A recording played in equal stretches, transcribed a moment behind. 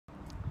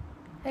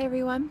Hey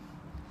everyone.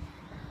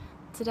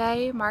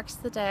 Today marks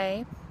the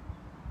day,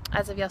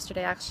 as of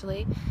yesterday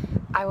actually,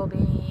 I will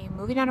be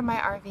moving out of my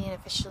RV in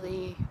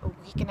officially a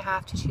week and a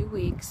half to 2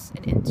 weeks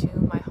and into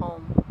my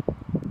home.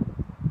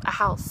 A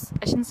house.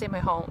 I shouldn't say my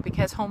home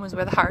because home is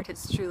where the heart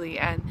is truly,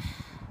 and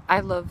I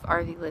love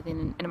RV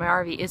living and my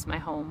RV is my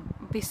home.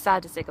 I'd be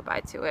sad to say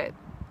goodbye to it.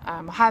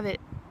 I'll have it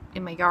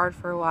in my yard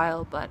for a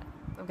while, but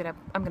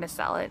I'm gonna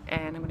sell it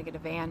and I'm gonna get a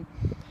van.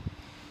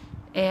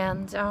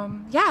 And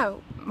yeah,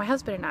 my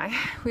husband and I,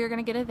 we are going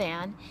to get a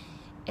van,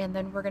 and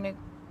then we're going to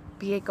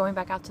be going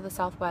back out to the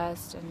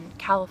Southwest and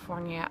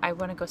California. I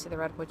want to go see the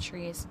redwood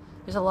trees.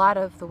 There's a lot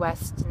of the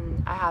West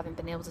and I haven't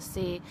been able to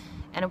see,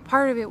 and a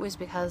part of it was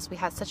because we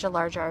had such a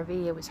large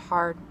RV, it was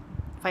hard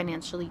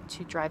financially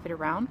to drive it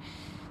around.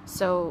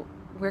 So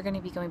we're going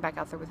to be going back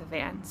out there with a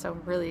van, so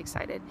I'm really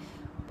excited.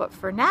 But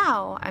for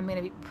now, I'm going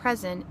to be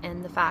present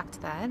in the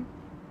fact that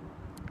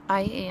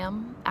I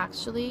am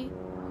actually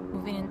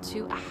moving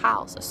into a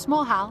house, a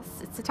small house.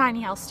 It's a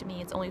tiny house to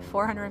me. It's only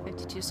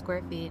 452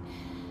 square feet,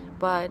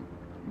 but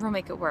we'll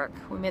make it work.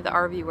 We made the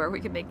RV work. We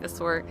can make this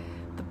work.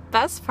 The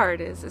best part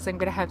is I'm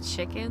gonna have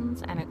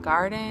chickens and a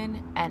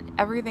garden and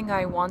everything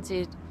I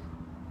wanted,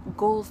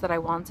 goals that I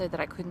wanted that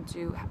I couldn't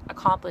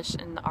accomplish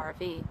in the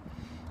RV.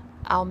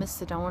 I'll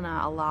miss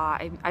Sedona a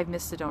lot. I've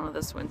missed Sedona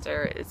this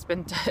winter. It's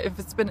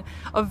been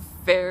a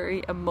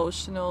very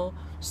emotional,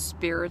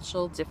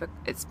 spiritual,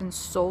 it's been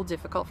so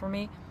difficult for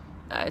me.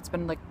 It's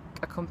been like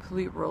a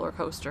complete roller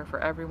coaster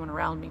for everyone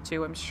around me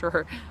too, I'm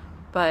sure.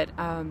 But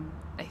I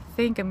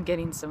think I'm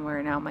getting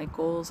somewhere now. My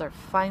goals are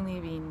finally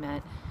being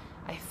met.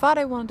 I thought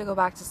I wanted to go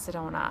back to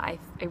Sedona. I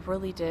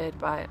really did,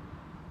 but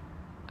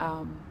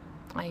I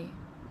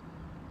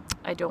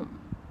don't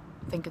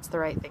think it's the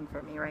right thing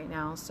for me right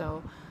now.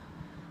 So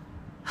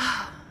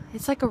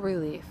it's like a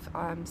relief.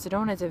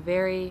 Sedona is a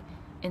very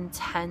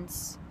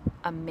intense,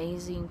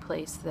 amazing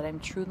place that I'm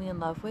truly in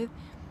love with,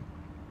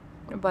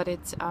 but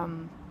it's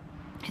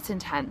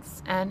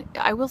intense, and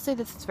I will say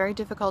that it's very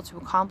difficult to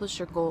accomplish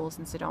your goals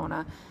in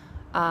Sedona.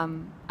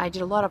 I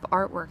did a lot of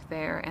artwork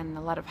there and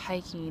a lot of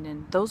hiking,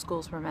 and those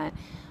goals were met,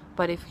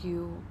 but if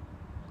you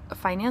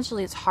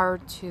financially, it's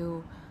hard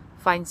to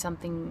find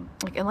something,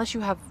 like, unless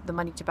you have the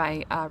money to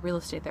buy real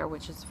estate there,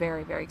 which is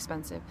very, very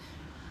expensive.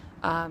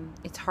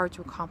 It's hard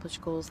to accomplish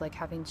goals like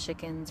having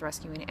chickens,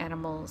 rescuing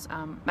animals.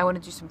 I want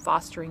to do some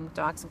fostering with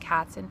dogs and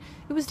cats, and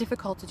it was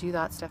difficult to do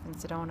that stuff in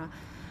Sedona.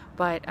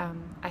 But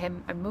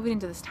I'm moving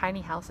into this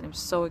tiny house, and I'm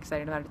so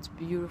excited about it. It's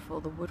beautiful.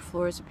 The wood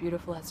floors are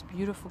beautiful. It has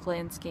beautiful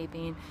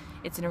landscaping.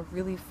 It's in a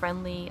really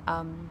friendly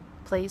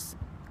place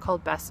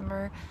called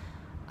Bessemer,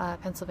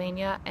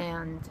 Pennsylvania,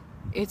 and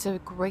it's a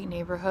great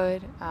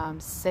neighborhood,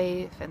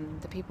 safe,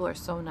 and the people are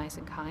so nice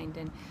and kind.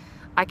 And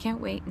I can't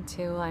wait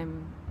until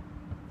I'm,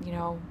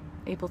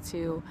 able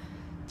to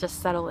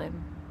just settle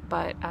in.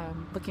 But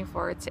looking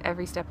forward to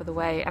every step of the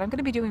way. And I'm going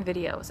to be doing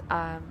videos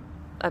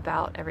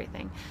about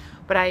everything,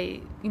 but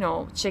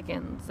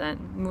chickens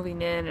and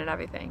moving in and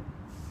everything.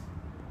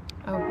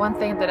 One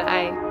thing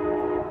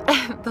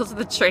that those are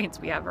the trains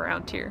we have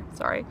around here,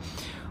 sorry.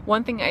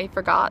 One thing I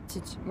forgot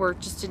to, or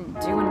just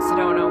didn't do in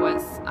Sedona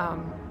was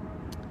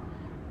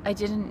I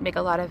didn't make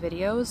a lot of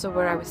videos of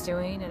what I was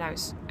doing, and I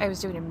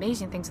was doing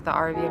amazing things at the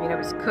RV. I mean, I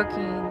was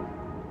cooking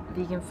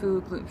vegan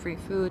food, gluten-free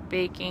food,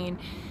 baking.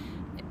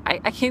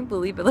 I can't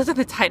believe it. Look at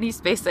the tiny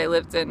space I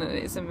lived in, and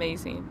it's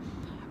amazing.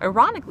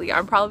 Ironically,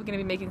 I'm probably going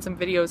to be making some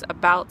videos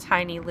about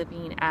tiny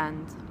living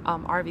and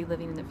RV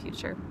living in the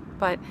future.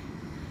 But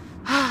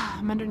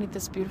I'm underneath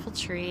this beautiful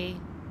tree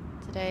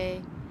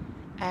today,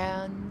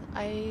 and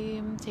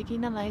I'm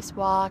taking a nice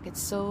walk.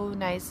 It's so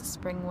nice,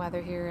 spring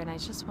weather here, and I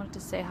just wanted to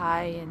say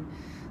hi and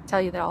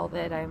tell you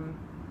that I'm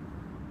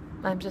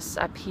just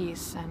at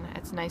peace, and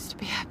it's nice to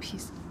be at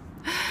peace.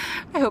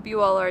 I hope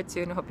you all are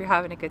too, and I hope you're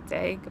having a good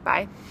day.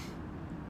 Goodbye.